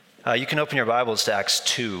You can open your Bibles to Acts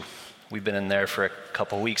 2. We've been in there for a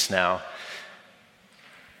couple weeks now.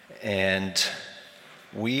 And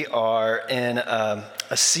we are in a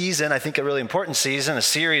season, I think a really important season, a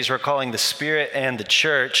series we're calling The Spirit and the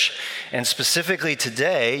Church. And specifically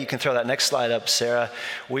today, you can throw that next slide up, Sarah,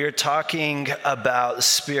 we are talking about the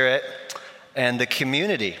Spirit and the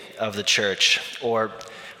community of the church, or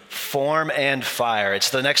form and fire.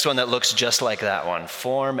 It's the next one that looks just like that one,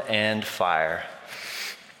 form and fire.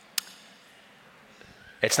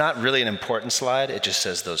 It's not really an important slide, it just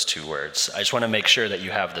says those two words. I just want to make sure that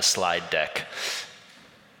you have the slide deck.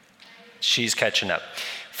 She's catching up.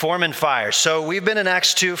 Form and fire. So we've been in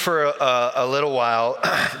Acts 2 for a little while,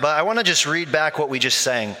 but I want to just read back what we just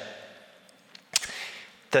sang.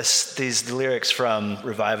 These lyrics from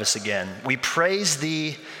Revive Us Again. We praise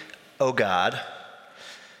thee, O God,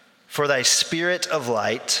 for thy Spirit of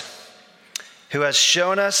light, who has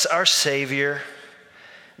shown us our Savior,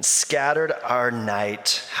 scattered our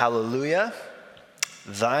night. Hallelujah.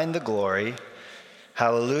 Thine the glory.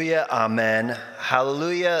 Hallelujah. Amen.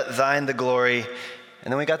 Hallelujah. Thine the glory.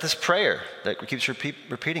 And then we got this prayer that keeps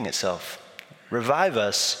repeating itself. Revive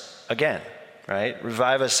us again, right?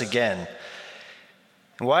 Revive us again.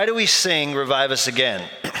 Why do we sing Revive Us Again?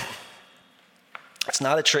 It's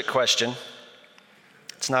not a trick question.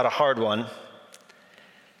 It's not a hard one.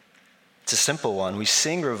 It's a simple one. We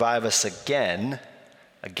sing Revive Us again,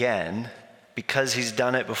 because he's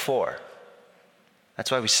done it before.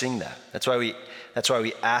 That's why we sing that. That's why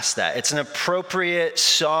we ask that. It's an appropriate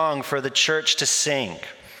song for the church to sing.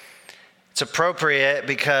 It's appropriate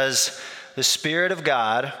because the Spirit of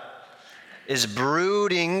God is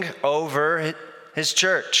brooding over his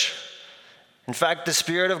church. In fact, the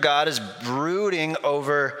Spirit of God is brooding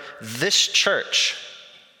over this church.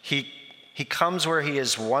 He comes where he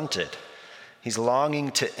is wanted. He's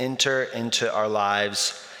longing to enter into our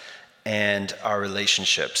lives and our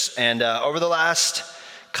relationships. And over the last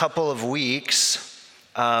couple of weeks,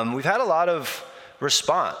 we've had a lot of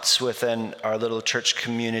response within our little church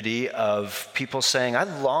community of people saying, I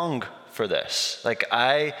long for this. Like,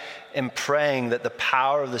 I am praying that the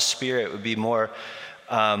power of the Spirit would be more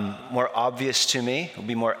obvious to me, would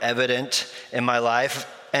be more evident in my life.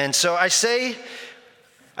 And so I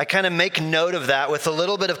kind of make note of that with a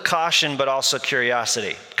little bit of caution, but also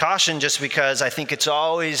curiosity. Caution just because I think it's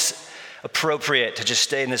always appropriate to just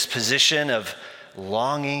stay in this position of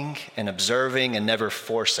longing and observing and never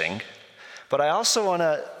forcing. But I also want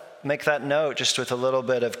to make that note just with a little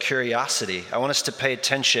bit of curiosity. I want us to pay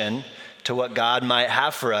attention to what God might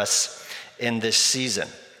have for us in this season.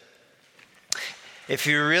 If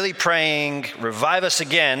you're really praying, revive us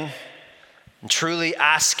again, and truly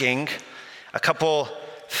asking, a couple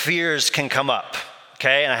fears can come up,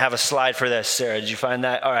 okay? And I have a slide for this. Sarah, did you find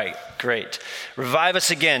that? All right, great. Revive us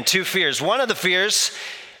again. Two fears. One of the fears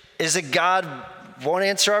is that God won't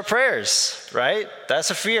answer our prayers, right?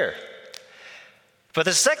 That's a fear. But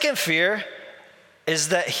the second fear is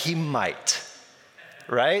that he might,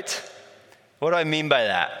 right? What do I mean by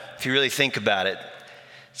that? If you really think about it.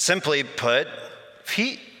 Simply put,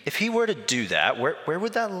 if he were to do that, where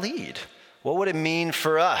would that lead? What would it mean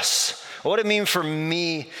for us? What would it mean for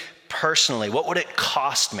me personally? What would it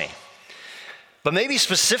cost me? But maybe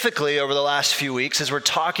specifically over the last few weeks, as we're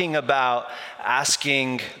talking about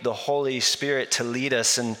asking the Holy Spirit to lead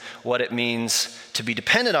us and what it means to be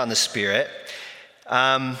dependent on the Spirit,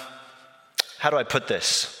 how do I put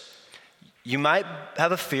this? You might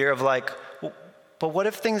have a fear of like, but what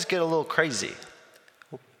if things get a little crazy?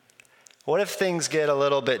 What if things get a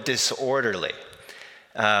little bit disorderly?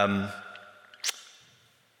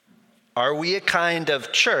 Are we a kind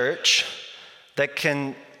of church that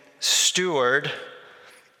can steward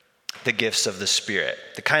the gifts of the Spirit?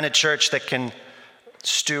 The kind of church that can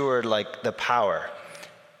steward like the power?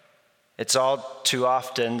 It's all too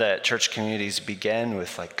often that church communities begin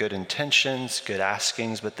with like good intentions, good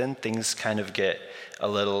askings, but then things kind of get a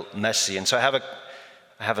little messy. And so I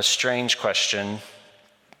have a strange question,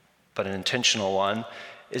 but an intentional one.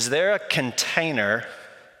 Is there a container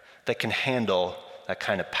that can handle that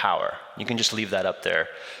kind of power? You can just leave that up there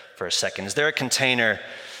for a second. Is there a container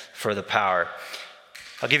for the power?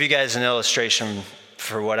 I'll give you guys an illustration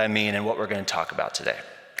for what I mean and what we're going to talk about today.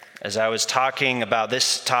 As I was talking about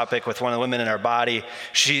this topic with one of the women in our body,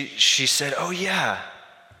 she said, oh yeah,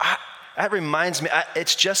 that reminds me,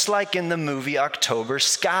 it's just like in the movie October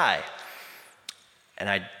Sky. And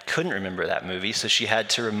I couldn't remember that movie, so she had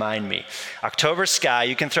to remind me. October Sky,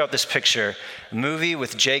 you can throw up this picture, a movie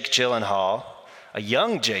with Jake Gyllenhaal, a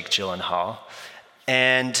young Jake Gyllenhaal,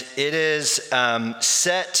 and it is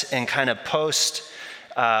set in kind of post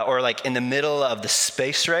or like in the middle of the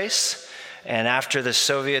space race. And after the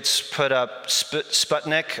Soviets put up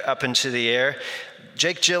Sputnik up into the air,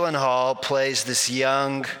 Jake Gyllenhaal plays this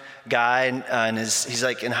young guy, and he's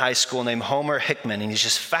like in high school, named Homer Hickman, and he's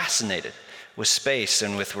just fascinated with space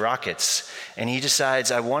and with rockets. And he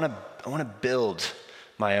decides, I want to build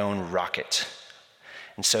my own rocket.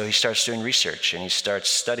 And so he starts doing research, and he starts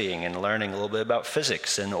studying and learning a little bit about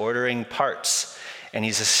physics and ordering parts. And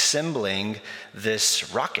he's assembling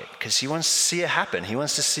this rocket because he wants to see it happen. He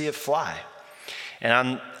wants to see it fly.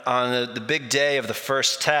 And on the big day of the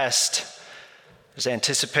first test, there's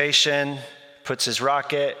anticipation, puts his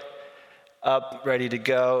rocket up, ready to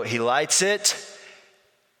go. He lights it,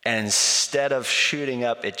 and instead of shooting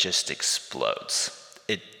up, it just explodes.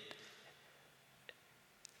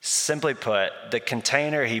 Simply put, the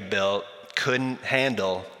container he built couldn't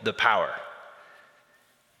handle the power.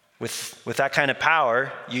 With that kind of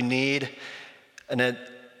power, you need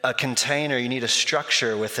a container, you need a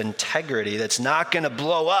structure with integrity that's not going to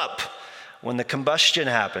blow up when the combustion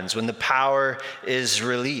happens, when the power is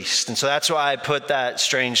released. And so that's why I put that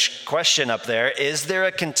strange question up there. Is there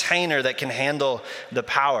a container that can handle the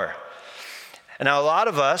power? And now a lot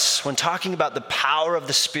of us, when talking about the power of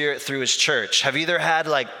the Spirit through his church, have either had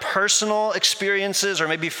like personal experiences or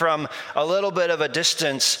maybe from a little bit of a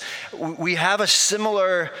distance. We have a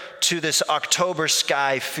similar to this October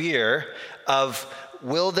sky fear of,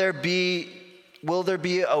 will there be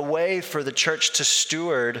a way for the church to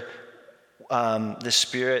steward the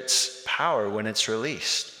Spirit's power when it's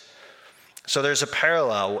released? So there's a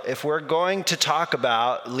parallel. If we're going to talk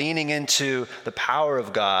about leaning into the power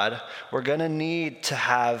of God, we're going to need to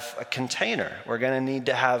have a container. We're going to need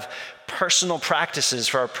to have personal practices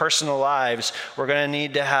for our personal lives. We're going to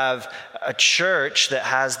need to have a church that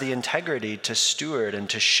has the integrity to steward and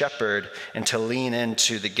to shepherd and to lean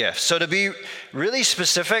into the gifts. So to be really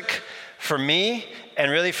specific for me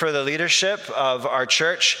and really for the leadership of our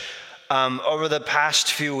church, over the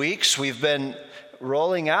past few weeks, we've been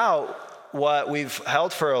rolling out what we've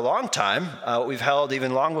held for a long time. We've held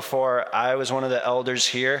even long before I was one of the elders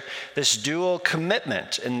here, this dual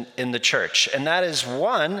commitment in the church. And that is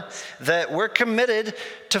one, that we're committed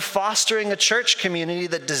to fostering a church community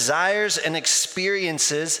that desires and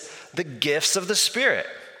experiences the gifts of the Spirit.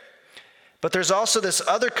 But there's also this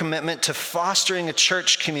other commitment to fostering a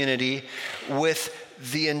church community with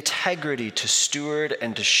the integrity to steward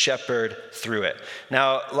and to shepherd through it.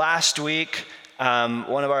 Now, last week,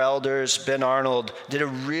 one of our elders, Ben Arnold, did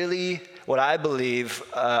what I believe,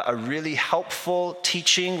 a really helpful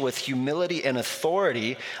teaching with humility and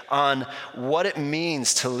authority on what it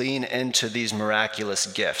means to lean into these miraculous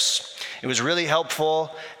gifts. It was really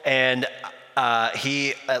helpful, and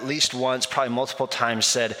he at least once, probably multiple times,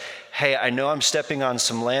 said, hey, I know I'm stepping on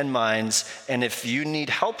some landmines, and if you need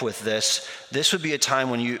help with this would be a time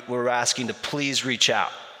when we're asking to please reach out.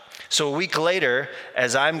 So a week later,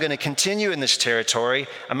 as I'm going to continue in this territory,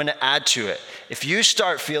 I'm going to add to it. If you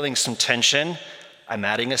start feeling some tension, I'm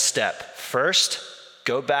adding a step. First,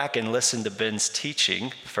 go back and listen to Ben's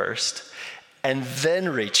teaching first, and then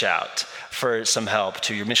reach out for some help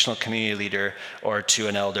to your missional community leader or to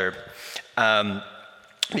an elder.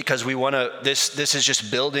 Because we want to, this is just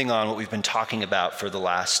building on what we've been talking about for the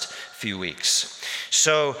last few weeks.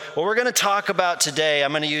 So what we're going to talk about today,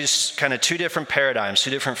 I'm going to use kind of two different paradigms, two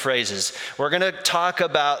different phrases. We're going to talk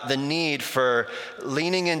about the need for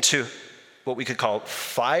leaning into what we could call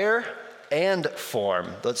fire and form.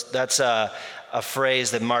 That's a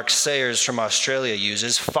phrase that Mark Sayers from Australia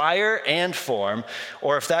uses, fire and form.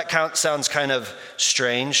 Or if that sounds kind of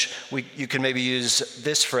strange, you can maybe use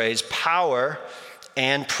this phrase, power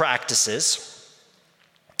and practices.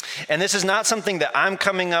 And this is not something that I'm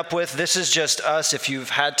coming up with. This is just us. If you've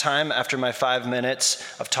had time after my 5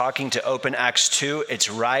 minutes of talking to open Acts 2, it's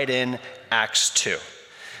right in Acts 2.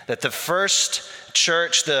 That the first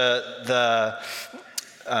church, this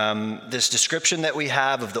description that we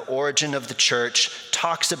have of the origin of the church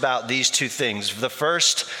talks about these two things. The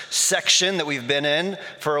first section that we've been in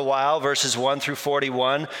for a while, verses 1 through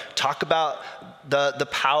 41, talk about the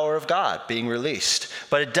power of God being released.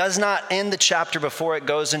 But it does not end the chapter before it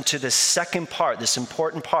goes into the second part, this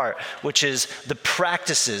important part, which is the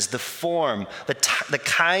practices, the form, the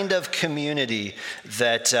kind of community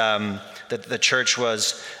that the church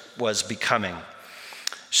was becoming.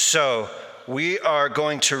 So we are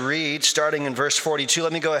going to read, starting in verse 42.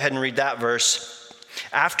 Let me go ahead and read that verse.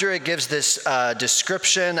 After it gives this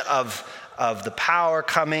description of the power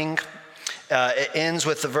coming, It ends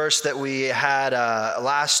with the verse that we had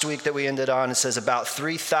last week that we ended on. It says about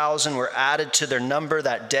 3,000 were added to their number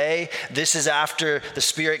that day. This is after the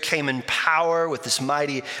Spirit came in power with this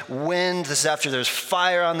mighty wind. This is after there's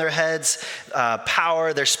fire on their heads,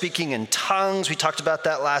 power. They're speaking in tongues. We talked about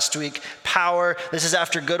that last week. Power. This is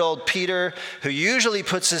after good old Peter, who usually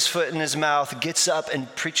puts his foot in his mouth, gets up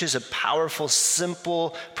and preaches a powerful,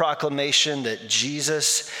 simple proclamation that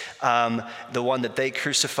Jesus, the one that they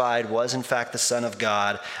crucified, was in fact the Son of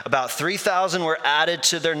God. About 3,000 were added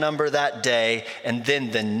to their number that day. And then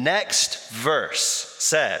the next verse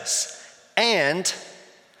says, and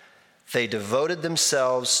they devoted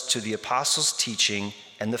themselves to the apostles' teaching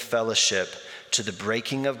and the fellowship, to the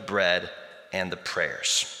breaking of bread and the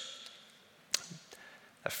prayers.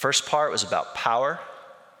 The first part was about power.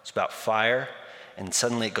 It's about fire. And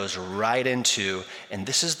suddenly it goes right into, and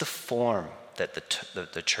this is the form that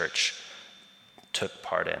the church took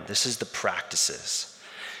part in. This is the practices.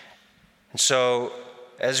 And so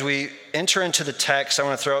as we enter into the text, I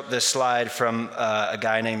want to throw up this slide from a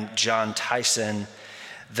guy named John Tyson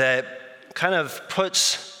that kind of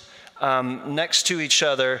puts next to each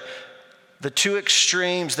other the two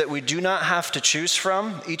extremes that we do not have to choose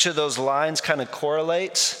from. Each of those lines kind of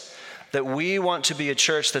correlates that we want to be a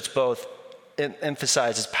church that's both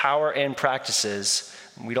emphasizes power and practices.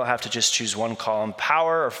 We don't have to just choose one column,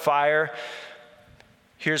 power or fire.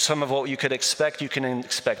 Here's some of what you could expect. You can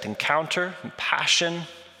expect encounter, passion,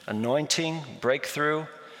 anointing, breakthrough,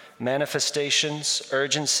 manifestations,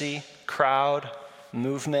 urgency, crowd,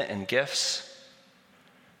 movement, and gifts.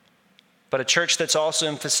 But a church that's also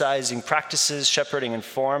emphasizing practices, shepherding, and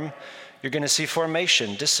form, you're going to see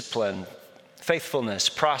formation, discipline, faithfulness,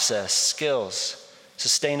 process, skills,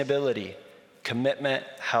 sustainability, commitment,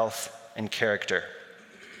 health, and character.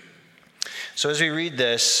 So as we read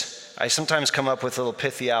this, I sometimes come up with little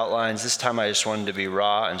pithy outlines. This time I just wanted to be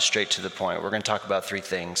raw and straight to the point. We're going to talk about three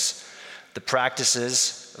things: the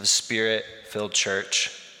practices of a Spirit-filled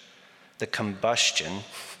church, the combustion,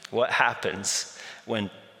 what happens when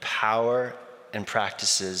power and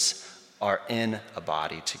practices are in a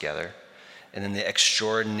body together, and then the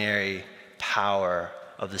extraordinary power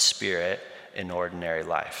of the Spirit in ordinary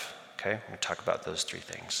life. Okay, we're going to talk about those three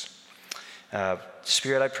things.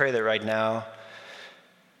 Spirit, I pray that right now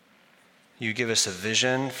you give us a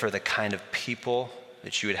vision for the kind of people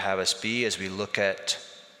that you would have us be as we look at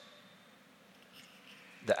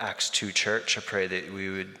the Acts 2 church. I pray that we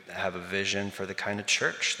would have a vision for the kind of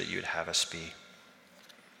church that you would have us be.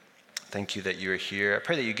 Thank you that you are here. I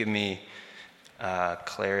pray that you give me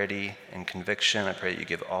clarity and conviction. I pray that you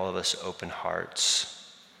give all of us open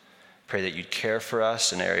hearts. I pray that you'd care for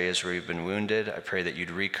us in areas where we've been wounded. I pray that you'd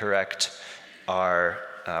recorrect our,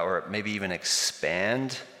 or maybe even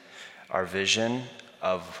expand our vision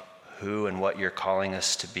of who and what you're calling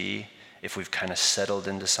us to be if we've kind of settled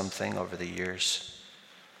into something over the years.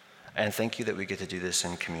 And thank you that we get to do this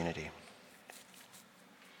in community.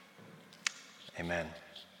 Amen.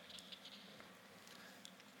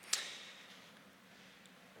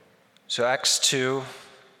 So Acts 2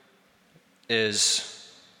 is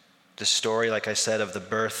the story, like I said, of the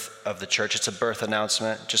birth of the church. It's a birth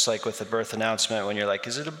announcement, just like with the birth announcement when you're like,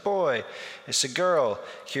 is it a boy? It's a girl.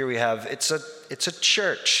 Here we have, it's a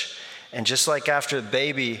church. And just like after the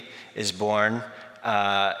baby is born,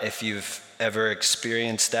 if you've ever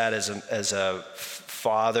experienced that as a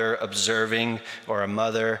father observing or a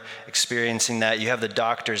mother experiencing that, you have the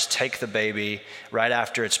doctors take the baby right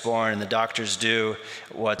after it's born, and the doctors do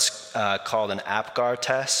what's called an APGAR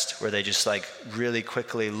test, where they just like really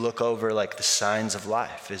quickly look over like the signs of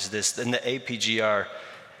life. Is this, and the APGR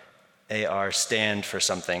stand for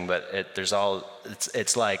something, but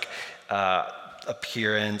it's like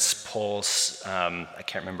appearance, pulse, I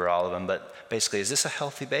can't remember all of them, but basically, is this a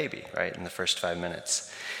healthy baby, right, in the first 5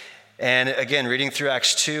 minutes? And again, reading through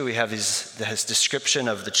Acts 2, we have this description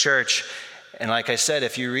of the church. And like I said,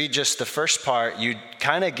 if you read just the first part, you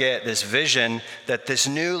kind of get this vision that this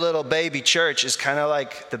new little baby church is kind of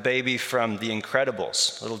like the baby from The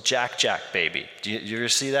Incredibles, little Jack baby. Do you ever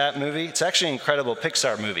see that movie? It's actually an incredible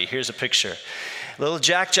Pixar movie. Here's a picture. Little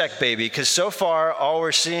Jack baby, because so far all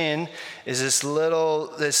we're seeing is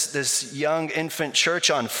this young infant church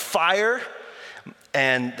on fire,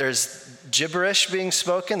 and there's gibberish being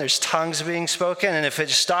spoken, there's tongues being spoken, and if it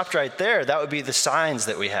just stopped right there, that would be the signs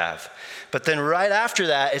that we have. But then right after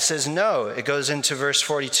that, it says no. It goes into verse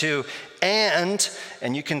 42, and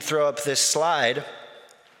you can throw up this slide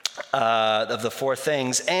of the four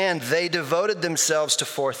things, and they devoted themselves to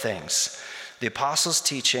four things: the apostles'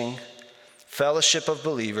 teaching, fellowship of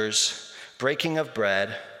believers, breaking of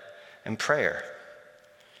bread, and prayer.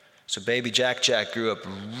 So baby Jack grew up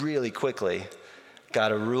really quickly,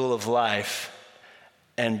 got a rule of life,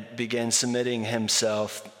 and began submitting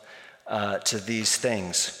himself to these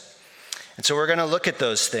things. And so we're going to look at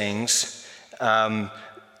those things.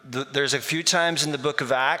 There's a few times in the book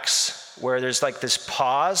of Acts where there's like this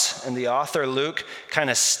pause, and the author, Luke, kind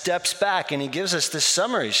of steps back and he gives us this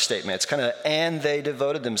summary statement. It's kind of, and they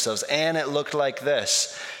devoted themselves, and it looked like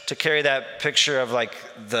this, to carry that picture of like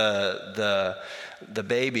the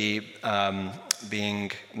baby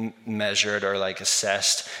being measured or like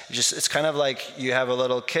assessed. It's kind of like you have a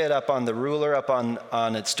little kid up on the ruler, up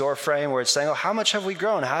on its door frame, where it's saying, oh, how much have we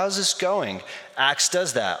grown? How's this going? Acts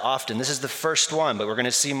does that often. This is the first one, but we're going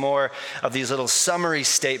to see more of these little summary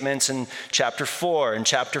statements in chapter 4 and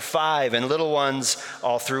chapter 5 and little ones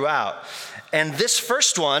all throughout. And this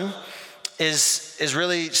first one is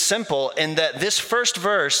really simple in that this first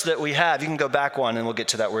verse that we have, you can go back one and we'll get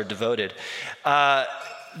to that word devoted.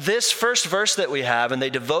 This first verse that we have, and they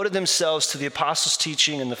devoted themselves to the apostles'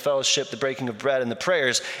 teaching and the fellowship, the breaking of bread and the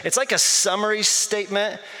prayers, it's like a summary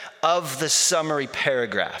statement of the summary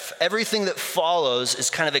paragraph. Everything that follows is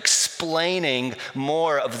kind of explaining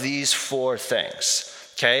more of these four things,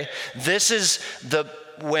 okay? This is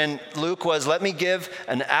when Luke was, let me give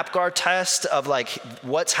an APGAR test of like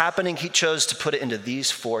what's happening, he chose to put it into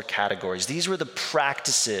these four categories. These were the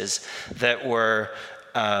practices that were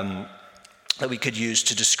that we could use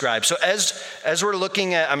to describe. So as we're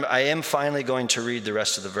looking at, I am finally going to read the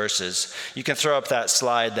rest of the verses. You can throw up that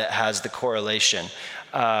slide that has the correlation.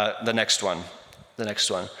 The next one.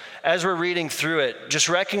 As we're reading through it, just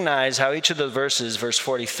recognize how each of the verses, verse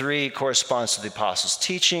 43 corresponds to the apostles'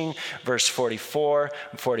 teaching, verse 44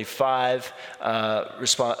 and 45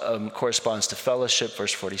 corresponds to fellowship,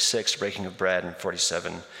 verse 46, breaking of bread, and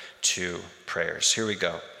 47 to prayers. Here we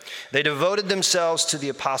go. They devoted themselves to the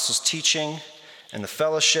apostles' teaching and the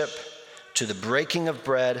fellowship, to the breaking of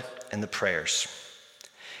bread and the prayers.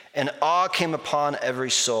 And awe came upon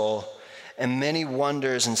every soul, and many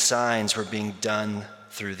wonders and signs were being done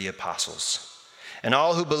through the apostles. And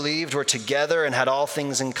all who believed were together and had all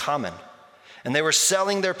things in common. And they were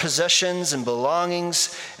selling their possessions and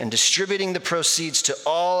belongings and distributing the proceeds to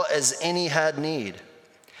all as any had need.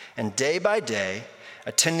 And day by day,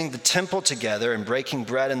 attending the temple together and breaking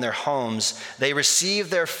bread in their homes, they received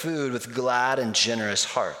their food with glad and generous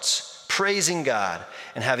hearts, praising God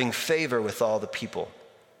and having favor with all the people.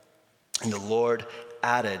 And the Lord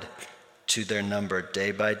added to their number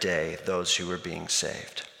day by day those who were being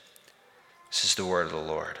saved. This is the word of the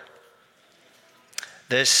Lord.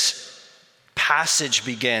 This passage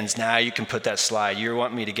begins, now you can put that slide, you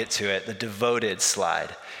want me to get to it, the devoted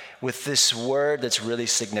slide, with this word that's really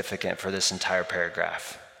significant for this entire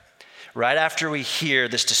paragraph. Right after we hear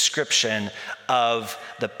this description of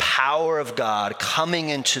the power of God coming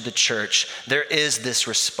into the church, there is this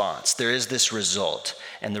response, there is this result.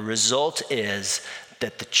 And the result is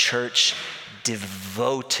that the church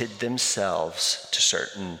devoted themselves to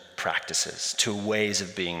certain practices, to ways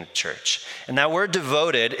of being the church. And that word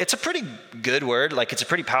devoted, it's a pretty good word, like it's a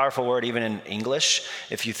pretty powerful word even in English,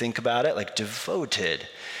 if you think about it, like devoted.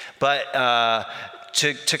 But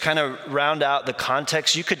to kind of round out the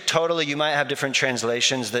context, you might have different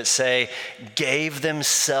translations that say, gave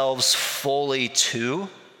themselves fully to.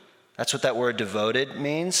 That's what that word devoted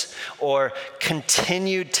means. Or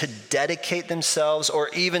continued to dedicate themselves, or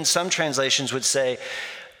even some translations would say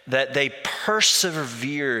that they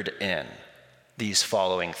persevered in these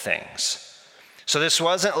following things. So this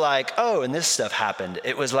wasn't like, oh, and this stuff happened.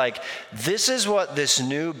 It was like, this is what this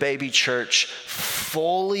new baby church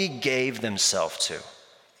fully gave themselves to.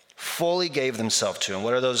 Fully gave themselves to. And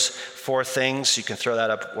what are those four things? You can throw that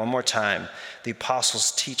up one more time. The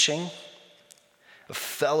apostles' teaching, a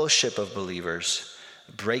fellowship of believers,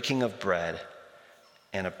 a breaking of bread,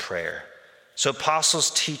 and a prayer. So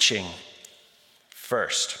apostles' teaching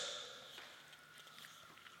first.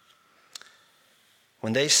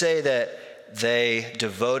 When they say that they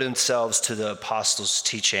devote themselves to the apostles'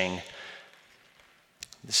 teaching,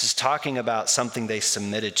 this is talking about something they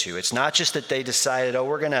submitted to. It's not just that they decided, oh,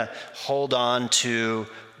 we're going to hold on to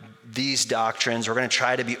these doctrines, we're going to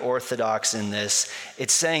try to be orthodox in this.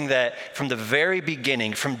 It's saying that from the very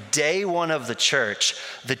beginning, from day one of the church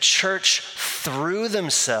threw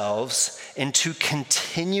themselves into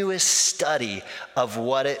continuous study of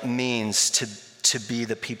what it means to be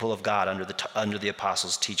the people of God under the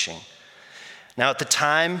apostles' teaching. Now, at the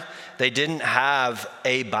time, they didn't have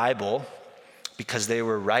a Bible because they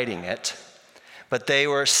were writing it, but they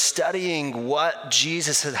were studying what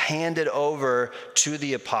Jesus had handed over to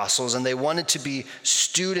the apostles, and they wanted to be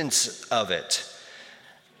students of it.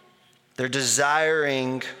 They're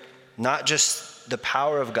desiring not just the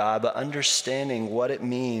power of God, but understanding what it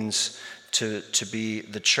means to be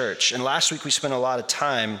the church. And last week we spent a lot of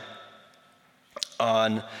time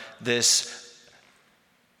on this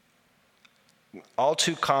all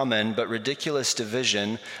too common but ridiculous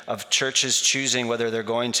division of churches choosing whether they're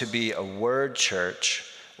going to be a word church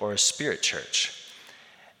or a spirit church.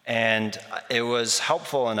 And it was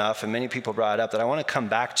helpful enough, and many people brought it up, that I want to come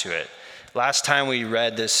back to it. Last time we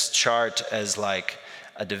read this chart as like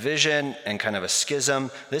a division and kind of a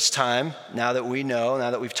schism. This time, now that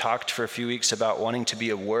we've talked for a few weeks about wanting to be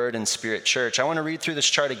a word and spirit church, I want to read through this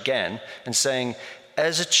chart again and saying,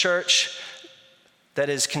 as a church that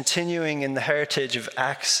is continuing in the heritage of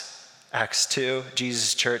Acts 2,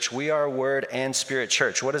 Jesus' church, we are a word and spirit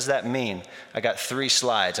church. What does that mean? I got 3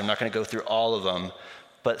 slides. I'm not going to go through all of them,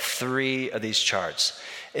 but 3 of these charts.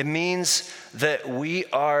 It means that we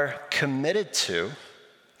are committed to,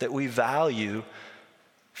 that we value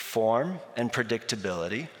form and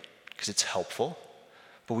predictability because it's helpful,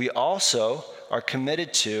 but we also are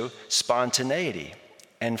committed to spontaneity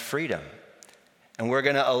and freedom. And we're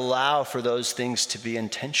going to allow for those things to be in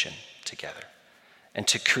tension together and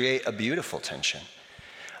to create a beautiful tension.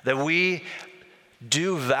 That we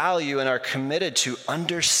do value and are committed to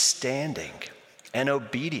understanding and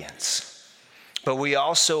obedience, but we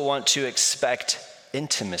also want to expect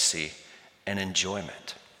intimacy and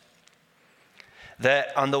enjoyment.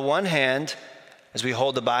 That on the one hand, as we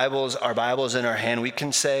hold our Bibles in our hand, we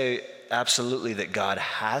can say absolutely that God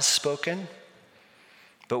has spoken,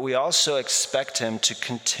 but we also expect him to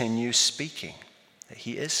continue speaking, that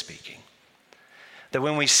he is speaking. That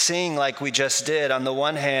when we sing like we just did, on the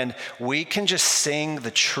one hand, we can just sing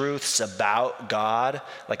the truths about God,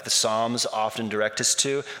 like the Psalms often direct us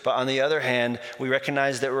to, but on the other hand, we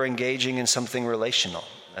recognize that we're engaging in something relational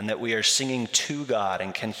and that we are singing to God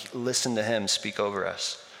and can listen to him speak over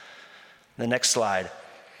us. The next slide.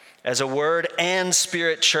 As a word and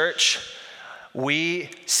spirit church, we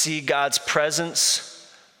see God's presence,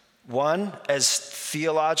 one, as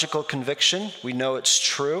theological conviction. We know it's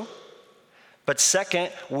true. But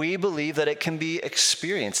second, we believe that it can be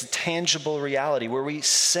experienced, a tangible reality where we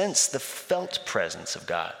sense the felt presence of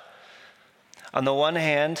God. On the one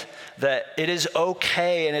hand, that it is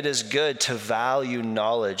okay and it is good to value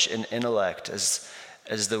knowledge and intellect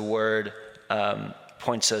as the word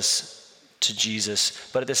points us to Jesus.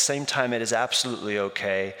 But at the same time, it is absolutely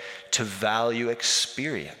okay to value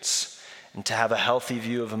experience and to have a healthy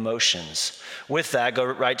view of emotions. With that, go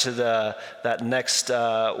right to that next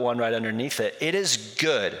one right underneath it. It is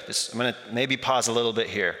good. I'm going to maybe pause a little bit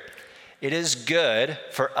here. It is good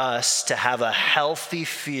for us to have a healthy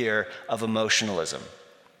fear of emotionalism.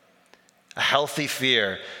 A healthy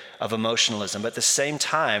fear of emotionalism, but at the same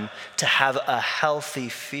time, to have a healthy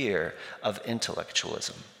fear of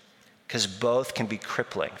intellectualism, because both can be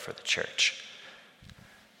crippling for the church.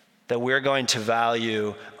 That we're going to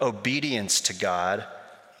value obedience to God,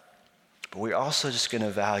 but we're also just going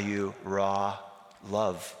to value raw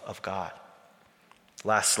love of God.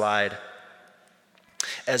 Last slide.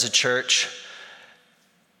 As a church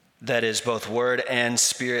that is both word and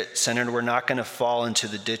spirit centered, we're not going to fall into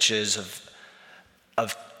the ditches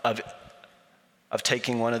of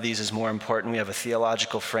taking one of these as more important. We have a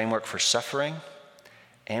theological framework for suffering,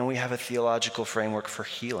 and we have a theological framework for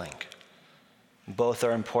healing. Both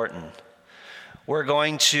are important. We're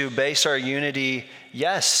going to base our unity,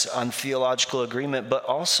 yes, on theological agreement, but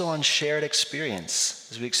also on shared experience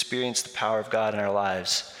as we experience the power of God in our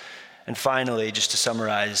lives. And finally, just to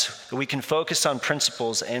summarize, we can focus on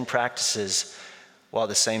principles and practices while at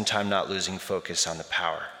the same time not losing focus on the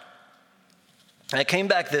power. And I came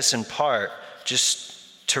back this in part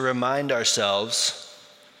just to remind ourselves,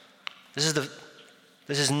 this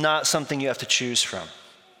is not something you have to choose from.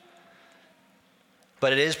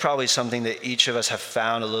 But it is probably something that each of us have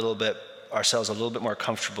found ourselves a little bit more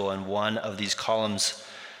comfortable in one of these columns,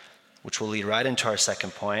 which will lead right into our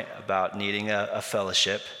second point about needing a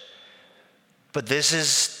fellowship. But this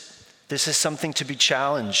is something to be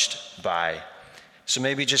challenged by. So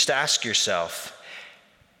maybe just ask yourself,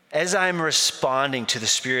 as I'm responding to the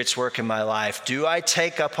Spirit's work in my life, do I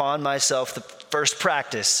take upon myself the first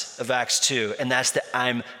practice of Acts 2, and that's that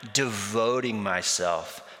I'm devoting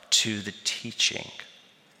myself to the teaching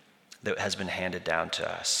that has been handed down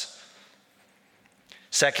to us.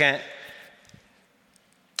 Second,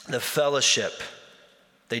 the fellowship.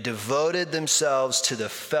 They devoted themselves to the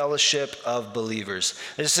fellowship of believers.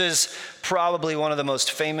 This is probably one of the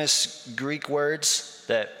most famous Greek words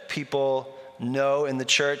that people know in the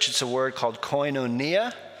church. It's a word called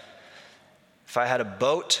koinonia. If I had a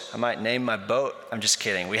boat, I might name my boat. I'm just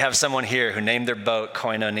kidding. We have someone here who named their boat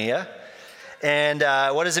Koinonia. And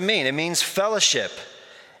what does it mean? It means fellowship.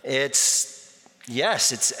 It's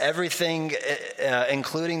everything,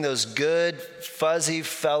 including those good, fuzzy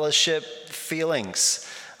fellowship feelings.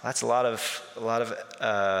 That's a lot of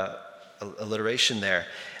alliteration there.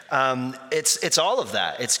 It's all of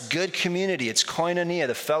that. It's good community. It's koinonia,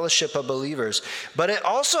 the fellowship of believers. But it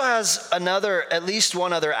also has at least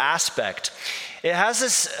one other aspect. It has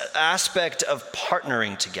this aspect of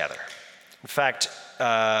partnering together. In fact,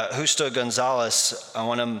 Justo Gonzalez,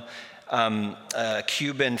 a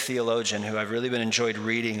Cuban theologian who I've really been enjoyed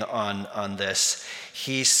reading on this,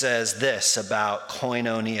 he says this about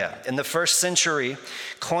koinonia. In the first century,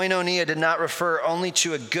 koinonia did not refer only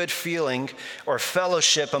to a good feeling or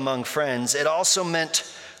fellowship among friends. It also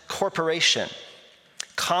meant corporation,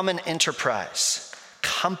 common enterprise,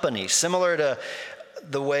 company, similar to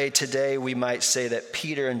the way today we might say that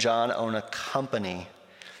Peter and John own a company.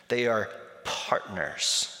 They are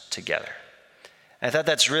partners together. And I thought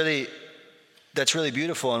that's really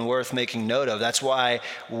beautiful and worth making note of. That's why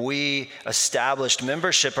we established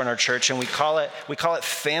membership in our church, and we call it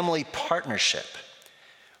family partnership,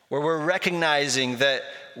 where we're recognizing that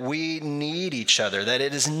we need each other, that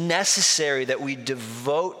it is necessary that we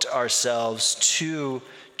devote ourselves to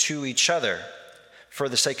each other for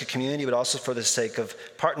the sake of community, but also for the sake of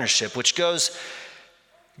partnership, which goes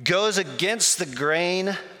against the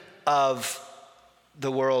grain of the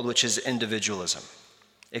world, which is individualism.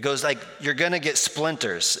 It goes like, you're going to get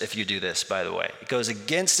splinters if you do this, by the way. It goes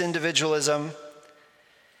against individualism,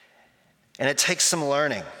 and it takes some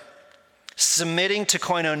learning. Submitting to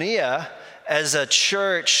koinonia as a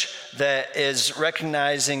church that is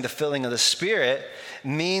recognizing the filling of the Spirit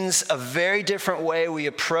means a very different way we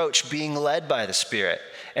approach being led by the Spirit.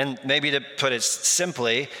 And maybe to put it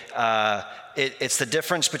simply, it's the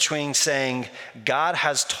difference between saying, God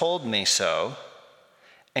has told me so,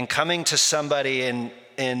 and coming to somebody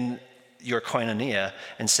in your koinonia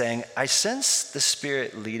and saying, I sense the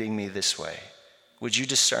Spirit leading me this way. Would you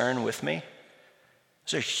discern with me?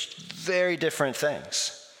 Those are very different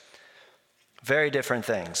things. Very different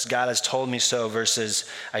things. God has told me so versus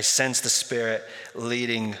I sense the Spirit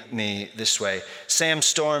leading me this way. Sam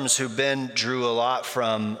Storms, who Ben drew a lot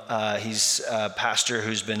from, he's a pastor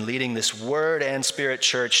who's been leading this Word and Spirit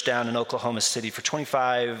church down in Oklahoma City for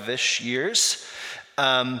 25-ish years.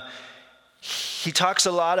 He talks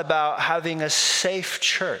a lot about having a safe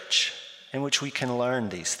church in which we can learn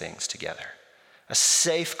these things together. A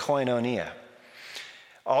safe koinonia.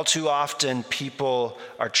 All too often, people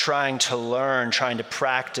are trying to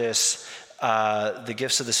practice the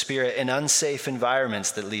gifts of the Spirit in unsafe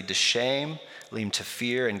environments that lead to shame, lead to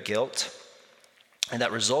fear and guilt. And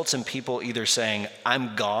that results in people either saying,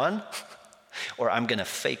 I'm gone, or I'm going to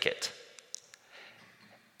fake it.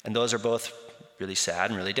 And those are both really sad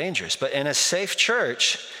and really dangerous. But in a safe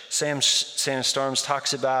church, Sam Storms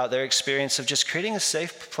talks about their experience of just creating a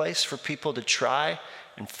safe place for people to try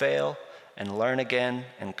and fail and learn again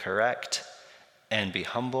and correct and be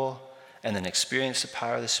humble and then experience the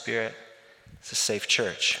power of the Spirit. It's a safe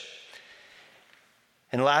church.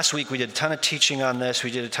 And last week we did a ton of teaching on this. We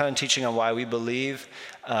did a ton of teaching on why we believe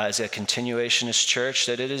as a continuationist church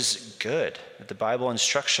that it is good, that the Bible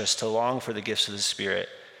instructs us to long for the gifts of the Spirit,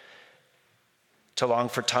 to long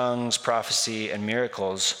for tongues, prophecy, and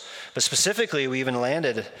miracles. But specifically, we even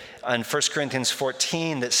landed on 1 Corinthians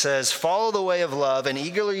 14 that says, follow the way of love and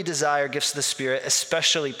eagerly desire gifts of the Spirit,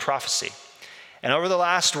 especially prophecy. And over the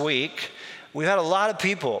last week, we've had a lot of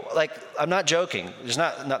people, like, I'm not joking, there's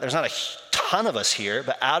not a ton of us here,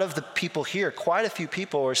 but out of the people here, quite a few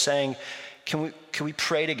people were saying, can we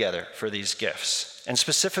pray together for these gifts? And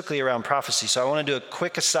specifically around prophecy. So I want to do a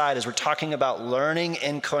quick aside as we're talking about learning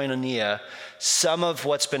in koinonia, some of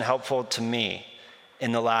what's been helpful to me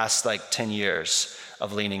in the last 10 years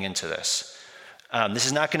of leaning into this. This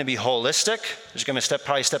is not going to be holistic. There's going to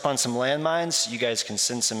probably step on some landmines. You guys can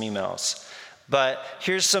send some emails. But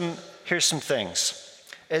here's some things.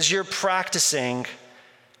 As you're practicing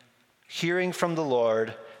hearing from the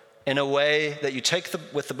Lord in a way that you take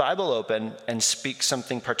with the Bible open and speak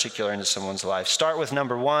something particular into someone's life. Start with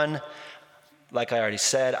number one. Like I already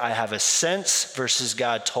said, I have a sense versus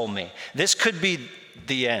God told me. This could be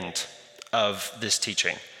the end of this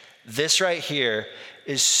teaching. This right here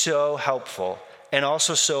is so helpful and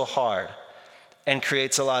also so hard and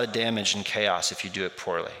creates a lot of damage and chaos if you do it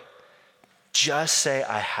poorly. Just say,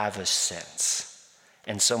 I have a sense,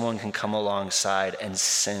 and someone can come alongside and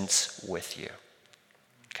sense with you.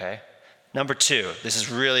 Okay? Number two, this is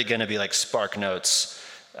really going to be like Spark Notes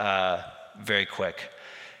very quick.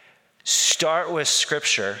 Start with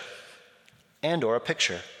scripture and or a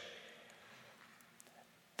picture.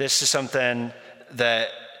 This is something that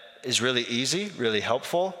is really easy, really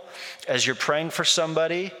helpful. As you're praying for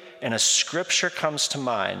somebody and a scripture comes to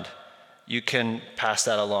mind, you can pass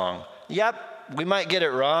that along. Yep, we might get it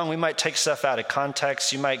wrong. We might take stuff out of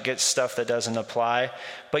context. You might get stuff that doesn't apply,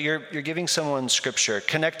 but you're giving someone scripture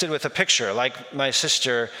connected with a picture, like my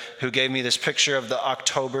sister who gave me this picture of the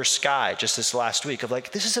October sky just this last week of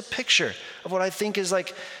like, this is a picture of what I think is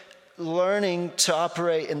like learning to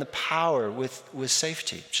operate in the power with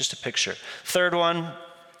safety. Just a picture. Third one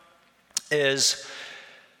is,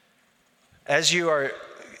 as you are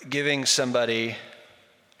giving somebody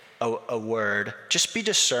a word, just be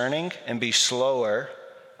discerning and be slower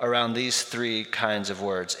around these three kinds of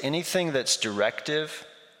words. Anything that's directive,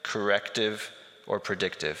 corrective, or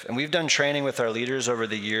predictive. And we've done training with our leaders over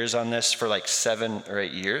the years on this for like 7 or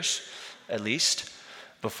 8 years, at least,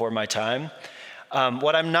 before my time.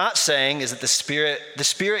 What I'm not saying is that the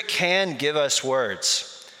Spirit can give us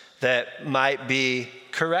words that might be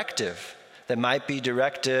corrective, that might be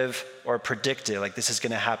directive or predictive, like this is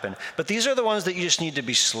going to happen. But these are the ones that you just need to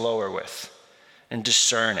be slower with and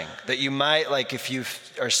discerning. That you might, like if you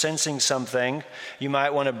are sensing something, you might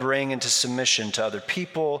want to bring into submission to other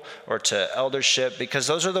people or to eldership, because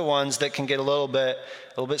those are the ones that can get a little bit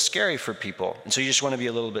scary for people. And so you just want to be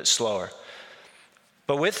a little bit slower.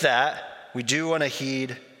 But with that, we do want to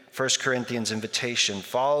heed 1 Corinthians' invitation,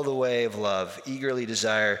 follow the way of love, eagerly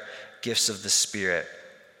desire gifts of the Spirit.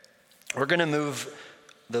 We're going to move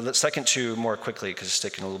the second two more quickly because it's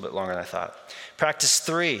taking a little bit longer than I thought. Practice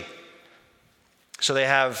 3. So they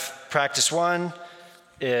have practice 1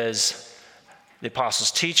 is the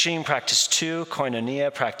apostles' teaching. Practice 2,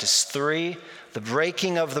 koinonia. Practice 3, the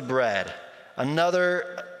breaking of the bread.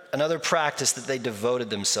 Another practice that they devoted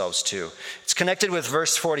themselves to. It's connected with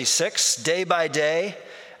verse 46. Day by day,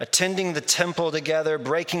 attending the temple together,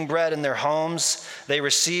 breaking bread in their homes, they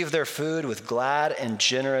receive their food with glad and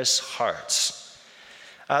generous hearts.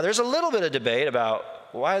 There's a little bit of debate about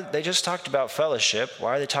why they just talked about fellowship.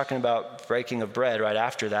 Why are they talking about breaking of bread right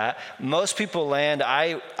after that? Most people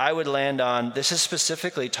I would land on, this is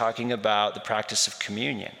specifically talking about the practice of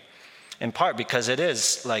communion, in part because it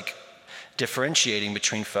is like differentiating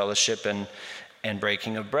between fellowship and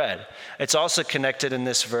breaking of bread. It's also connected in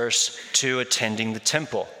this verse to attending the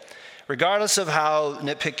temple. Regardless of how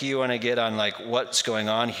nitpicky you want to get on like what's going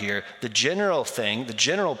on here, the general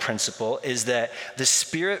principle is that the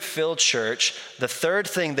Spirit-filled church, the third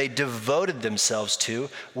thing they devoted themselves to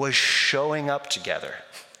was showing up together.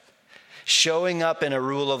 Showing up in a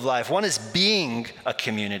rule of life. One is being a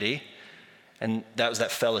community, and that was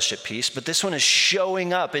that fellowship piece, but this one is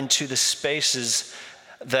showing up into the spaces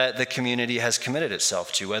that the community has committed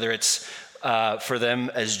itself to, whether it's for them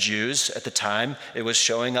as Jews at the time, it was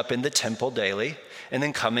showing up in the temple daily and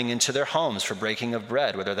then coming into their homes for breaking of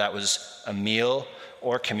bread, whether that was a meal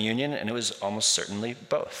or communion, and it was almost certainly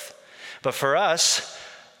both. But for us,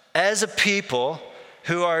 as a people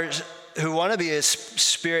who want to be a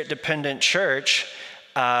Spirit-dependent church,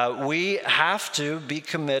 we have to be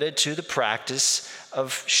committed to the practice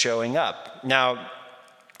of showing up. Now,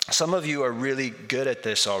 some of you are really good at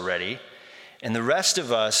this already, and the rest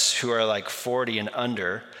of us who are like 40 and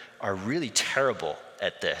under are really terrible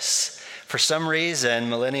at this. For some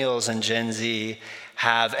reason, millennials and Gen Z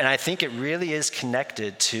have, and I think it really is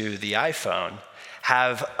connected to the iPhone,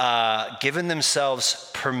 have given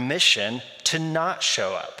themselves permission to not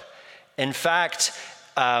show up. In fact,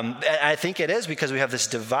 I think it is because we have this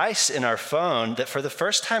device in our phone that for the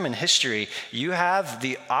first time in history, you have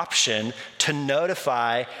the option to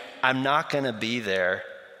notify, I'm not going to be there.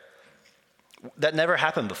 That never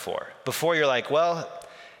happened before. Before you're like, well,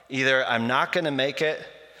 either I'm not going to make it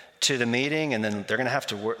to the meeting and then they're going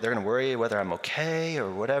to worry whether I'm okay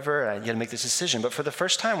or whatever. And you got to make this decision. But for the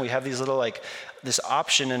first time, we have these little this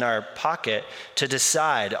option in our pocket to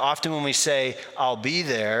decide. Often when we say, I'll be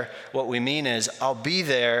there, what we mean is I'll be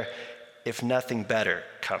there if nothing better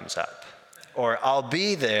comes up. Or I'll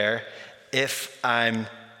be there if I'm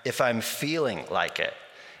feeling like it.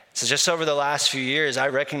 So just over the last few years, I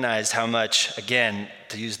recognized how much, again,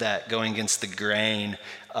 to use that going against the grain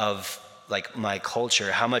of like my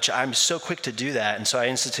culture, how much I'm so quick to do that. And so I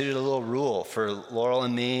instituted a little rule for Laurel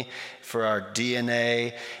and me, for our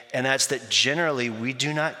DNA, and that's that generally we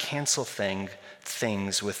do not cancel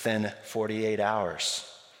things within 48 hours.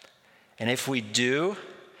 And if we do,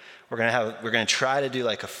 we're gonna try to do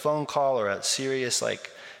like a phone call or a serious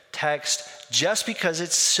like text, just because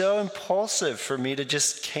it's so impulsive for me to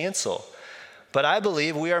just cancel. But I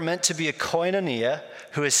believe we are meant to be a koinonia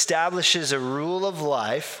who establishes a rule of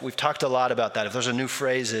life. We've talked a lot about that. If those are new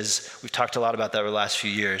phrases, we've talked a lot about that over the last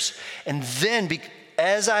few years. And then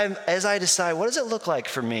as I decide, what does it look like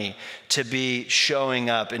for me to be showing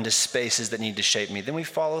up into spaces that need to shape me, then we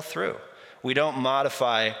follow through. We don't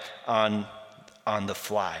modify on the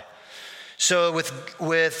fly. So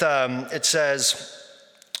it says,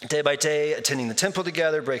 day by day, attending the temple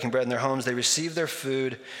together, breaking bread in their homes, they received their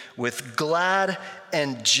food with glad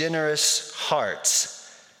and generous hearts.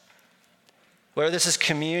 Whether this is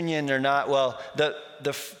communion or not, well,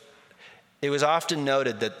 it was often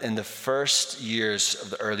noted that in the first years of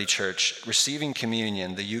the early church, receiving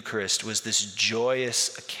communion, the Eucharist, was this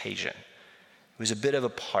joyous occasion. It was a bit of a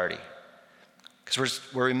party. Because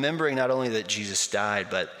we're remembering not only that Jesus died,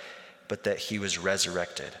 but that he was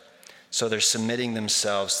resurrected. So they're submitting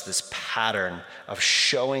themselves to this pattern of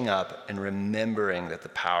showing up and remembering that the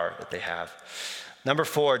power that they have. Number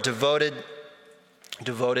 4, devoted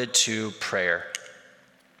to prayer.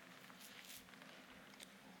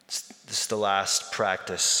 This is the last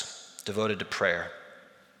practice, devoted to prayer.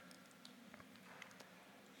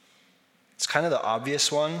 It's kind of the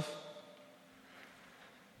obvious one.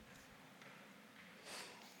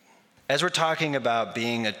 As we're talking about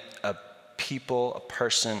being a people, a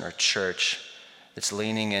person, or church that's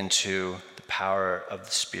leaning into the power of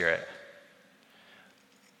the Spirit,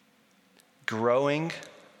 growing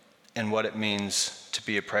in what it means to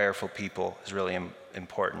be a prayerful people is really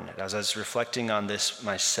important. As I was reflecting on this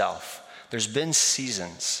myself, there's been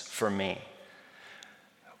seasons for me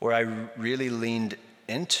where I really leaned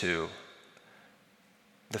into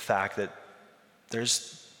the fact that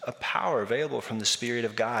there's a power available from the Spirit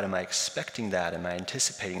of God. Am I expecting that? Am I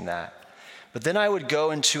anticipating that? But then I would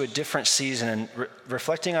go into a different season, and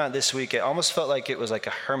reflecting on it this week, it almost felt like it was like a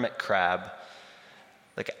hermit crab,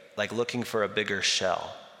 like looking for a bigger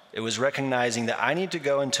shell. It was recognizing that I need to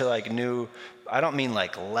go into like new, I don't mean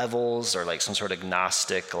like levels or like some sort of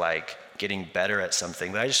gnostic, like getting better at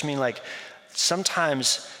something, but I just mean like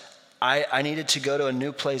sometimes I needed to go to a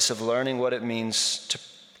new place of learning what it means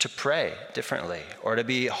to pray differently, or to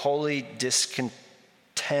be wholly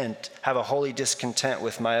discontent, have a holy discontent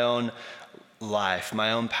with my own life,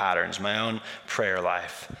 my own patterns, my own prayer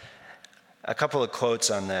life. A couple of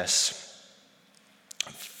quotes on this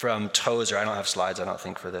from Tozer. I don't have slides, I don't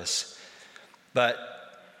think, for this. But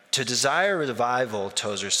to desire revival,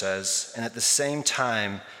 Tozer says, and at the same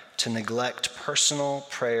time to neglect personal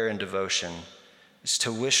prayer and devotion is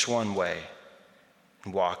to wish one way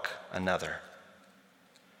and walk another.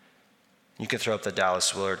 You can throw up the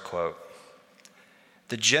Dallas Willard quote.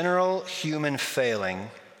 The general human failing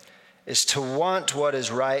is to want what is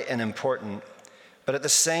right and important, but at the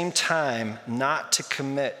same time not to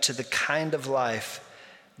commit to the kind of life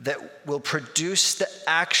that will produce the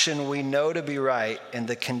action we know to be right and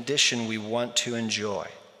the condition we want to enjoy.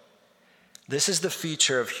 This is the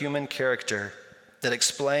feature of human character that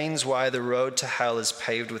explains why the road to hell is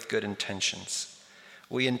paved with good intentions.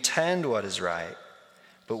 We intend what is right,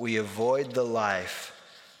 but we avoid the life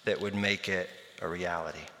that would make it a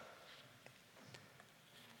reality.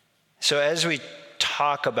 So as we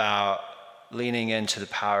talk about leaning into the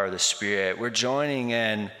power of the Spirit, we're joining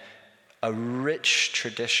in a rich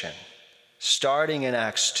tradition, starting in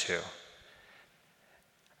Acts 2,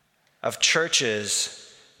 of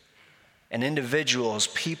churches and individuals,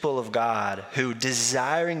 people of God, who,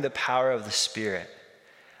 desiring the power of the Spirit,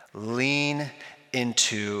 lean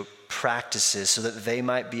into practices so that they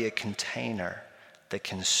might be a container that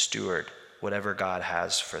can steward whatever God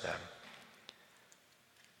has for them.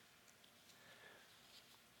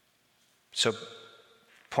 So,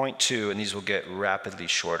 point 2, and these will get rapidly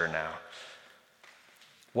shorter now.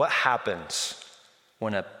 What happens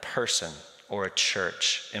when a person or a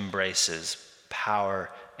church embraces power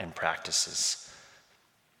and practices?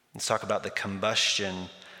 Let's talk about the combustion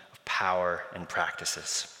of power and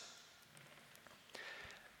practices.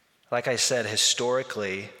 Like I said,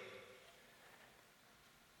 historically,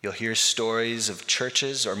 you'll hear stories of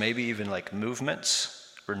churches, or maybe even like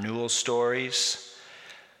movements, renewal stories,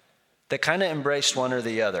 that kind of embraced one or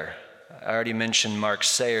the other. I already mentioned Mark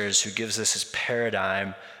Sayers, who gives us his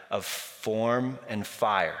paradigm of form and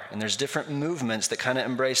fire. And there's different movements that kind of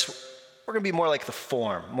embrace, we're going to be more like the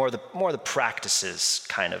form, more the practices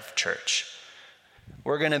kind of church.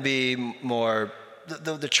 We're going to be more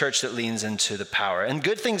the church that leans into the power. And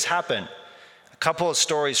good things happen. A couple of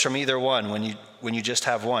stories from either one when you just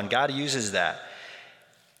have one. God uses that.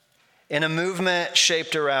 In a movement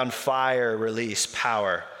shaped around fire, release,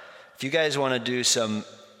 power, if you guys want to do some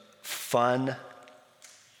fun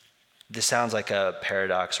This sounds like a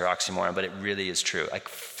paradox or oxymoron, but it really is true. Like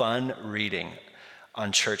fun reading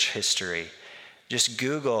on church history. Just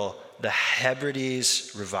Google the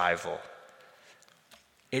Hebrides revival.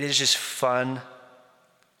 It is just fun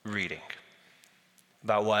reading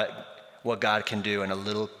about what God can do in a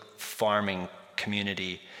little farming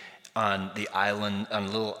community on a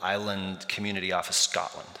little island community off of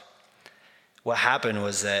Scotland. What happened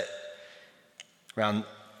was that around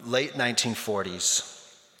late 1940s,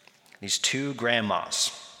 these two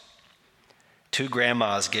grandmas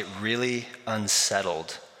get really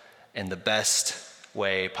unsettled in the best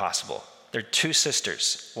way possible. They're two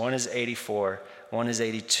sisters. One is 84, one is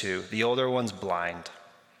 82. The older one's blind.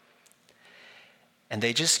 And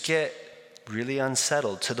they just get really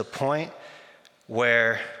unsettled to the point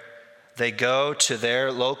where they go to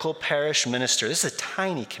their local parish minister. This is a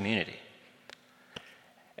tiny community.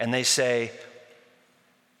 And they say,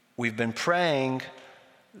 we've been praying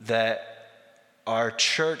that our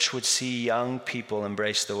church would see young people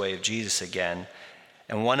embrace the way of Jesus again.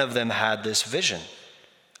 And one of them had this vision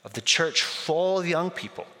of the church full of young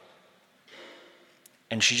people.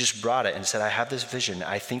 And she just brought it and said, I have this vision.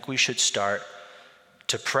 I think we should start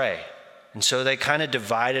to pray. And so they kind of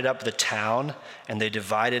divided up the town and they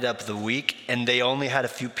divided up the week, and they only had a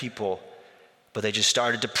few people, but they just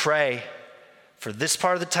started to pray for this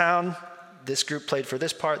part of the town. This group prayed for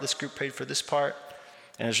this part, this group prayed for this part.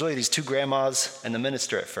 And it was really these two grandmas and the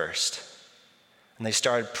minister at first. And they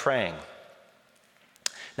started praying.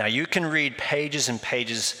 Now you can read pages and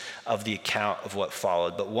pages of the account of what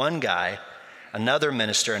followed, but one guy, another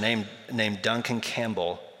minister named Duncan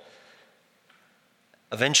Campbell,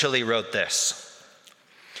 eventually wrote this.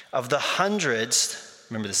 Of the hundreds,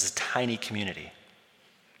 remember this is a tiny community,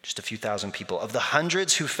 just a few thousand people. Of the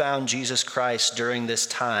hundreds who found Jesus Christ during this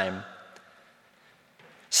time,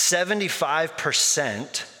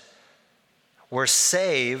 75% were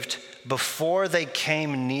saved before they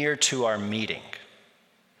came near to our meeting,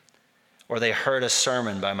 or they heard a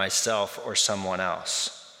sermon by myself or someone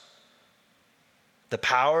else. The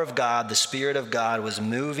power of God, the Spirit of God was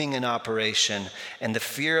moving in operation, and the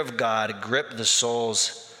fear of God gripped the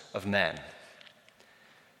souls of men.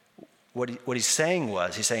 What he's saying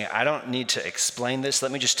was, he's saying, I don't need to explain this.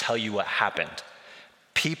 Let me just tell you what happened.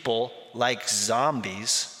 People, like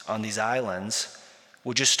zombies on these islands,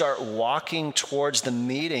 would just start walking towards the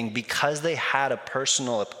meeting because they had a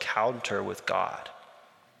personal encounter with God.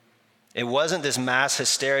 It wasn't this mass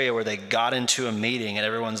hysteria where they got into a meeting and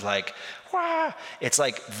everyone's like, wah. It's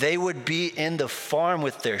like they would be in the farm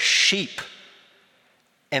with their sheep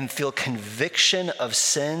and feel conviction of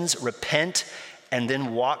sins, repent, and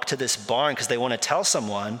then walk to this barn because they want to tell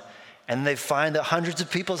someone, and they find that hundreds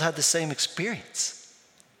of people had the same experience.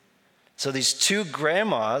 So these two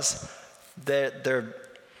grandmas, they're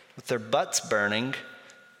with their butts burning,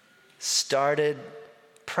 started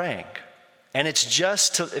praying. And it's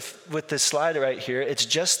just, with this slide right here, it's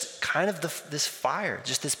just kind of this fire,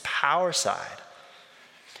 just this power side.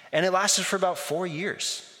 And it lasted for about 4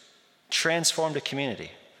 years, transformed a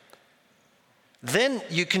community. Then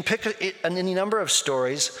you can pick any number of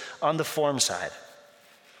stories on the form side.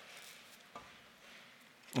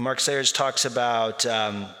 Mark Sayers talks about,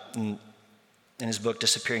 in his book,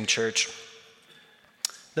 Disappearing Church,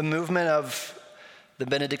 the movement of the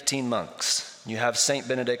Benedictine monks. You have Saint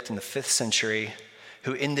Benedict in the 5th century,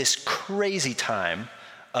 who in this crazy time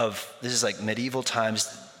of, this is like medieval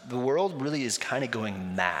times, the world really is kind of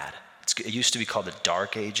going mad. It used to be called the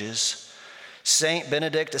Dark Ages. Saint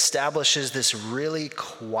Benedict establishes this really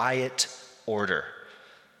quiet order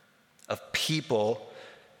of people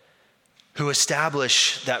who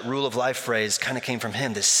establish that rule of life phrase, kind of came from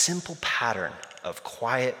him, this simple pattern of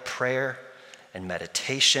quiet prayer and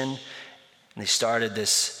meditation. And they started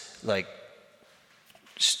this, like,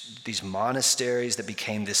 these monasteries that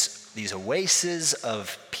became these oases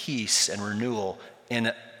of peace and renewal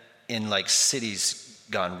in like cities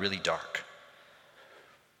gone really dark.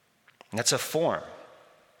 And that's a form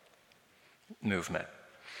movement.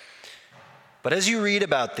 But as you read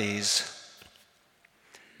about these,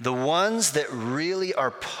 the ones that really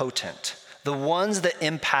are potent, the ones that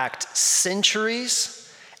impact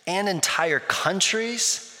centuries and entire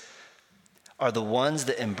countries, are the ones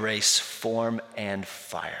that embrace form and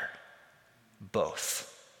fire,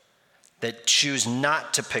 both, that choose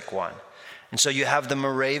not to pick one. And so you have the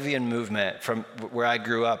Moravian movement from where I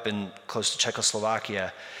grew up in close to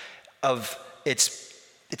Czechoslovakia, of it's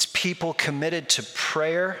people committed to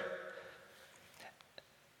prayer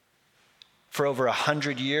for over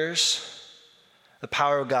 100 years. The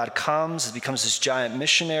power of God comes, it becomes this giant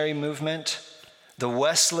missionary movement. The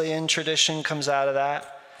Wesleyan tradition comes out of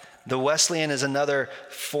that. The Wesleyan is another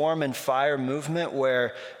form and fire movement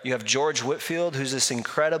where you have George Whitefield, who's this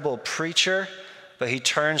incredible preacher, but he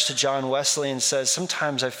turns to John Wesley and says,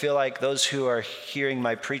 sometimes I feel like those who are hearing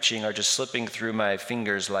my preaching are just slipping through my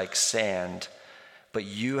fingers like sand. But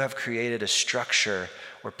you have created a structure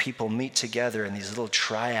where people meet together in these little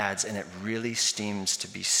triads, and it really seems to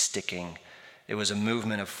be sticking. It was a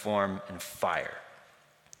movement of form and fire.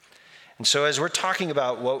 And so as we're talking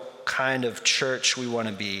about what kind of church we want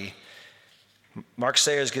to be, Mark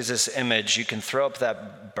Sayers gives this image. You can throw up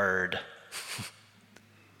that bird.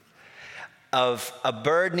 Of a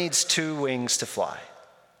bird needs 2 wings to fly.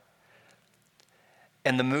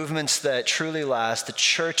 And the movements that truly last, the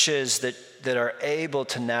churches that are able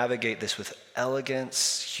to navigate this with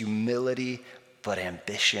elegance, humility, but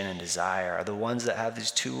ambition and desire are the ones that have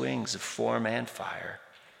these 2 wings of form and fire.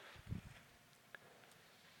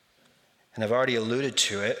 And I've already alluded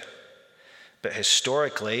to it, but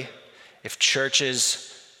historically, if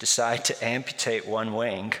churches decide to amputate one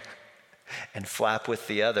wing and flap with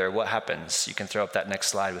the other, what happens? You can throw up that next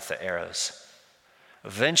slide with the arrows.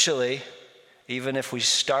 Eventually, even if we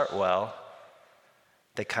start well,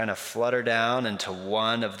 they kind of flutter down into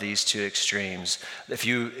one of these 2 extremes. If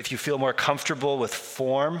you feel more comfortable with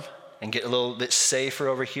form and get a little bit safer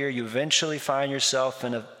over here, you eventually find yourself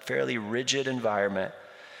in a fairly rigid environment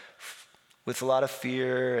with a lot of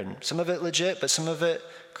fear, and some of it legit, but some of it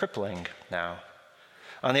crippling now.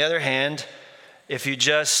 On the other hand, if you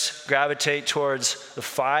just gravitate towards the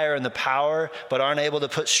fire and the power, but aren't able to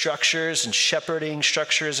put structures and shepherding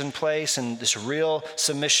structures in place and this real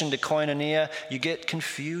submission to koinonia, you get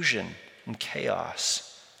confusion and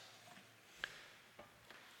chaos.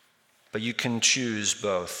 But you can choose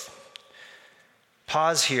both.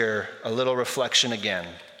 Pause here, a little reflection again.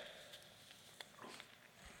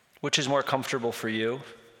 Which is more comfortable for you?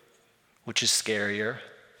 Which is scarier?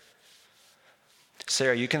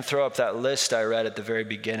 Sarah, you can throw up that list I read at the very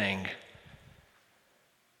beginning.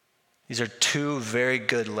 These are 2 very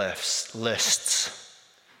good lists.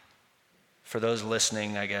 For those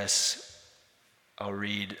listening, I guess I'll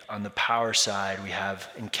read. On the power side, we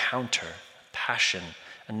have encounter, passion,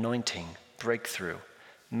 anointing, breakthrough,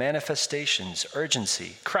 manifestations,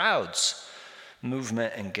 urgency, crowds,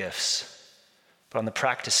 movement, and gifts. But on the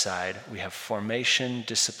practice side, we have formation,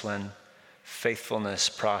 discipline, faithfulness,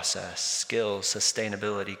 process, skills,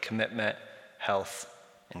 sustainability, commitment, health,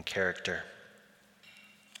 and character.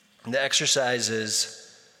 And the exercise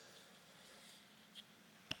is,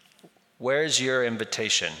 where's your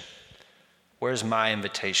invitation? Where's my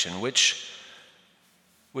invitation? Which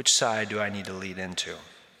side do I need to lead into?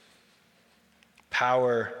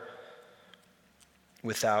 Power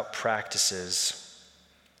without practices.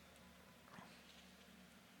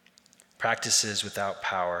 Practices without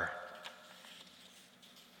power.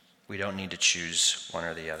 We don't need to choose one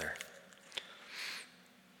or the other.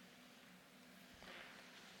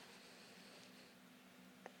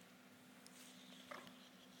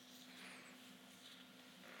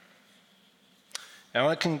 I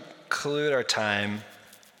want to conclude our time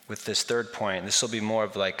with this third point. This will be more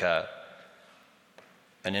of like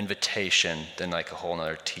an invitation than like a whole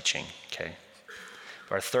nother teaching, okay?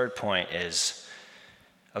 But our third point is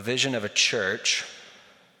a vision of a church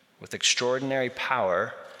with extraordinary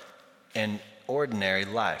power in ordinary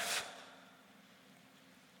life.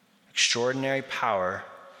 Extraordinary power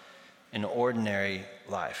in ordinary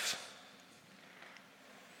life.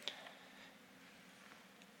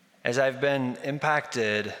 As I've been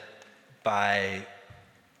impacted by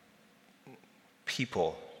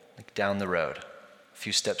people like down the road, a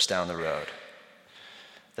few steps down the road,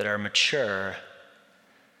 that are mature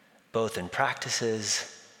both in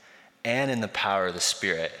practices and in the power of the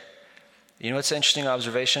Spirit. You know what's an interesting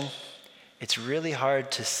observation? It's really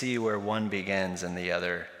hard to see where one begins and the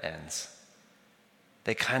other ends.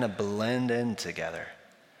 They kind of blend in together.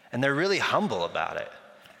 And they're really humble about it.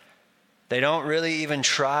 They don't really even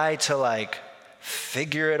try to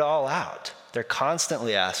figure it all out. They're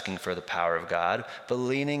constantly asking for the power of God, but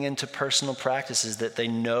leaning into personal practices that they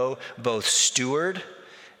know both steward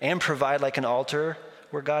and provide like an altar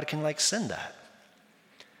where God can send that.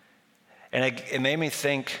 And it made me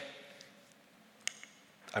think,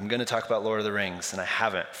 I'm going to talk about Lord of the Rings, and I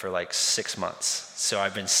haven't for 6 months, so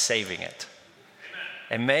I've been saving it.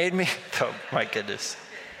 It made me, oh my goodness.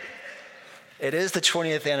 It is the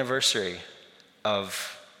 20th anniversary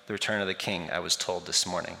of the Return of the King, I was told this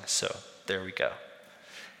morning, so there we go.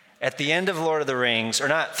 At the end of Lord of the Rings, or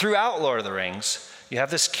not, throughout Lord of the Rings, you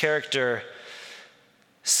have this character,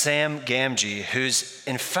 Sam Gamgee, who's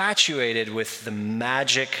infatuated with the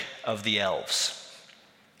magic of the elves.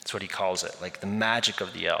 That's what he calls it, like the magic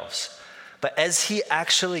of the elves. But as he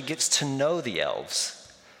actually gets to know the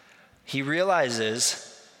elves, he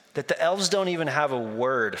realizes that the elves don't even have a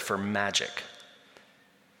word for magic.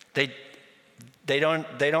 They don't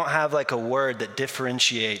have like a word that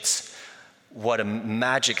differentiates what a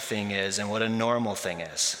magic thing is and what a normal thing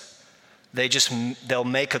is. They'll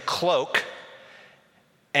make a cloak,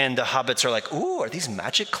 and the hobbits are like, "Ooh, are these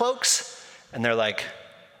magic cloaks?" And they're like,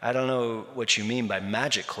 "I don't know what you mean by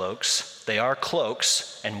magic cloaks. They are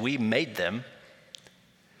cloaks, and we made them."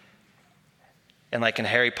 And like in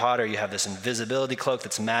Harry Potter, you have this invisibility cloak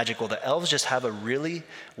that's magical. The elves just have a really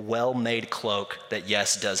well-made cloak that,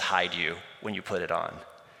 yes, does hide you when you put it on.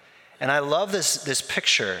 And I love this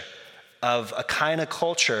picture of a kind of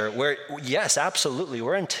culture where, yes, absolutely,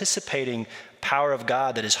 we're anticipating power of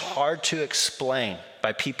God that is hard to explain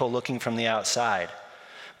by people looking from the outside.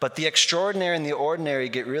 But the extraordinary and the ordinary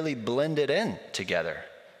get really blended in together.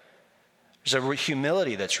 There's a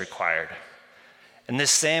humility that's required. And this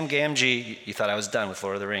Sam Gamgee, you thought I was done with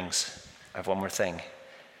Lord of the Rings. I have one more thing.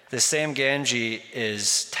 This Sam Gamgee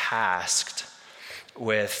is tasked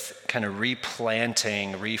with kind of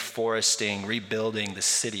replanting, reforesting, rebuilding the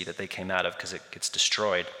city that they came out of because it gets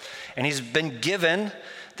destroyed. And he's been given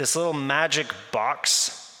this little magic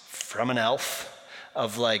box from an elf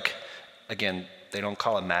of like, again, they don't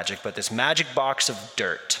call it magic, but this magic box of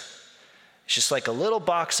dirt. It's just like a little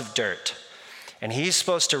box of dirt. And he's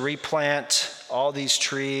supposed to replant all these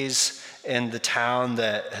trees in the town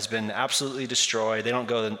that has been absolutely destroyed. They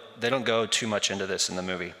don't go too much into this in the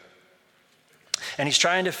movie. And he's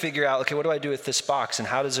trying to figure out, okay, what do I do with this box? And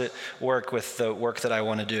how does it work with the work that I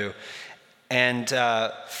want to do? And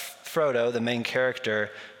Frodo, the main character,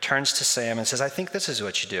 turns to Sam and says, I think this is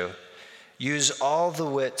what you do. Use all the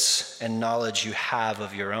wits and knowledge you have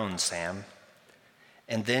of your own, Sam,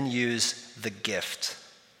 and then use the gift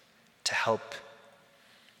to help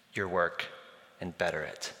your work and better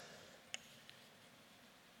it.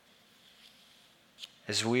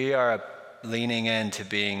 As we are leaning into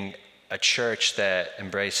being a church that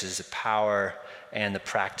embraces the power and the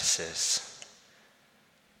practices,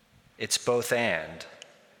 it's both and.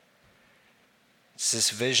 It's this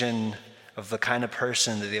vision of the kind of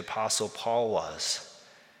person that the Apostle Paul was,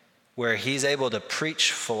 where he's able to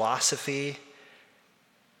preach philosophy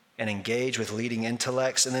and engage with leading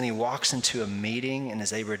intellects, and then he walks into a meeting and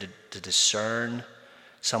is able to discern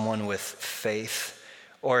someone with faith.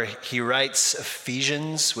 Or he writes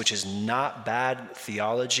Ephesians, which is not bad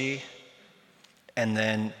theology, and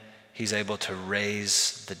then he's able to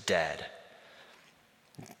raise the dead.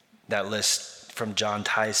 That list from John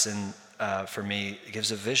Tyson, for me,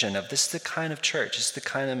 gives a vision of this is the kind of church, this is the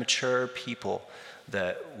kind of mature people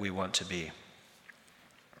that we want to be.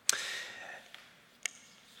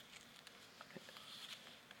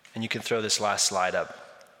 And you can throw this last slide up,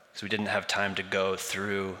 because we didn't have time to go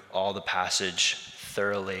through all the passage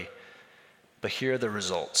thoroughly. But here are the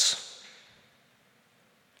results.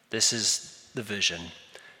 This is the vision.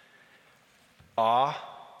 Awe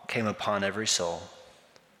came upon every soul.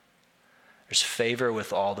 There's favor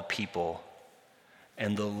with all the people.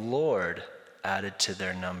 And the Lord added to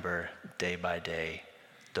their number day by day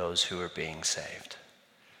those who were being saved.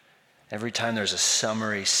 Every time there's a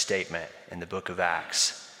summary statement in the book of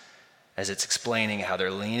Acts, as it's explaining how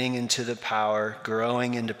they're leaning into the power,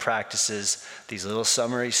 growing into practices, these little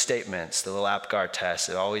summary statements, the little Apgar test,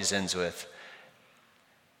 it always ends with,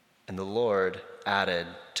 and the Lord added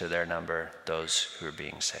to their number those who are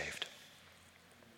being saved.